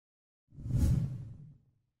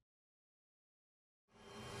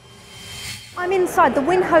I'm inside the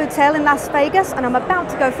Wynn Hotel in Las Vegas and I'm about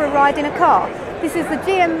to go for a ride in a car. This is the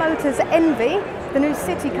GM Motors Envy, the new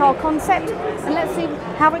city car concept, and let's see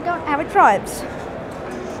how it drives.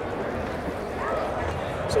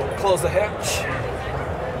 So we'll close the hatch.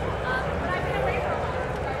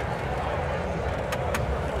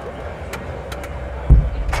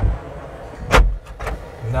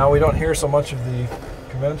 Now we don't hear so much of the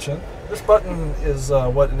convention. This button is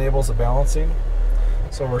what enables the balancing.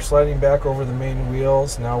 So we're sliding back over the main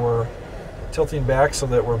wheels. Now we're tilting back so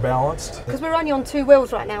that we're balanced. Because we're only on two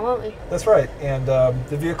wheels right now, aren't we? That's right. And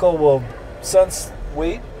the vehicle will sense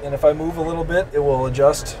weight, and if I move a little bit, it will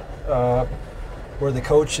adjust where the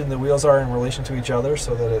coach and the wheels are in relation to each other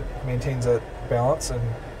so that it maintains that balance and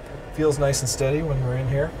feels nice and steady when we're in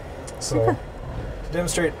here. So to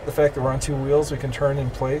demonstrate the fact that we're on two wheels, we can turn in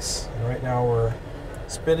place. And right now we're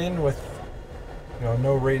spinning with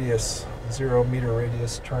no radius, 0 meter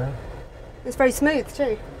radius turn. It's very smooth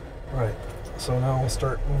too. Right. So now we'll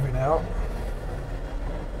start moving out.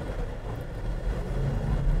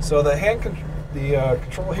 So the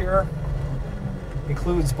control here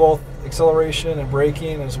includes both acceleration and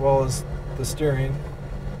braking as well as the steering.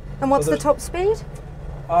 And what's the top speed?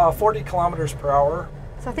 40 kilometers per hour.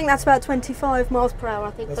 So I think that's about 25 miles per hour,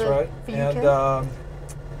 I think. That's right. For UK.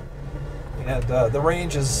 And the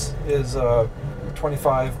range is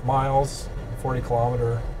 25 miles, 40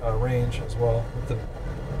 kilometer range as well with the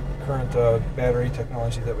current battery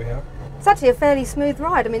technology that we have. It's actually a fairly smooth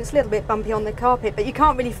ride. I mean, it's a little bit bumpy on the carpet, but you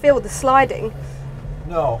can't really feel the sliding.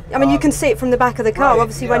 No. I mean, you can see it from the back of the car, right,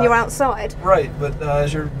 obviously, when you're outside. Right, but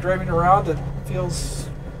as you're driving around, it feels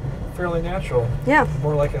fairly natural. Yeah.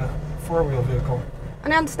 More like a four-wheel vehicle.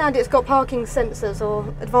 And I understand it's got parking sensors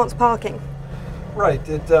or advanced parking. Right.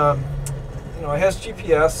 It it has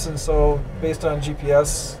GPS, and so based on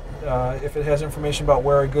GPS, if it has information about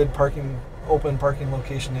where a good open parking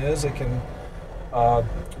location is, it can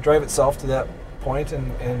drive itself to that point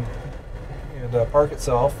and park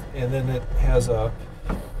itself, and then it has a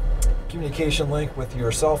communication link with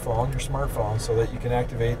your cell phone, your smartphone, so that you can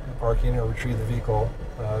activate the parking or retrieve the vehicle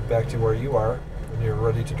back to where you are when you're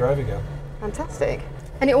ready to drive again. Fantastic.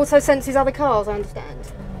 And it also senses other cars, I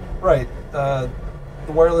understand. Right.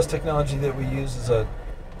 The wireless technology that we use is a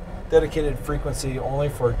dedicated frequency only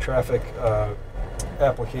for traffic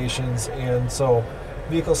applications, and so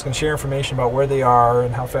vehicles can share information about where they are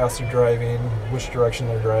and how fast they're driving, which direction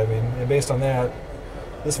they're driving, and based on that,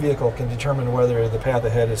 this vehicle can determine whether the path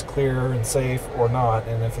ahead is clear and safe or not,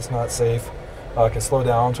 and if it's not safe, it can slow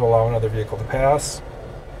down to allow another vehicle to pass.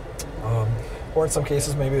 Or in some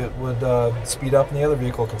cases, maybe it would speed up and the other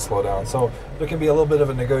vehicle can slow down. So there can be a little bit of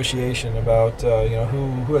a negotiation about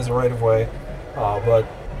who has the right of way. But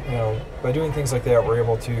by doing things like that, we're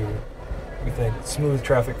able to, we think, smooth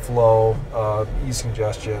traffic flow, ease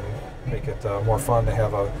congestion, make it more fun to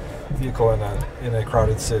have a vehicle in a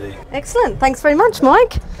crowded city. Excellent. Thanks very much,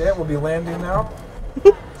 Mike. Okay, we'll be landing now.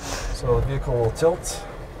 So the vehicle will tilt.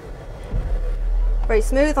 Very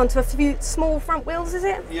smooth onto a few small front wheels, is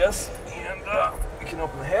it? Yes, and we can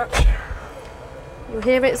open the hatch. You'll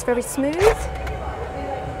hear it's very smooth.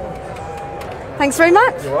 Thanks very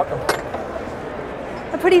much. You're welcome.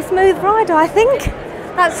 A pretty smooth ride, I think.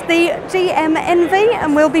 That's the GM Envy,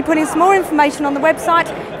 and we'll be putting some more information on the website.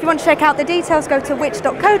 If you want to check out the details, go to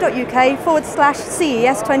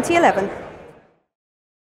which.co.uk/CES 2011.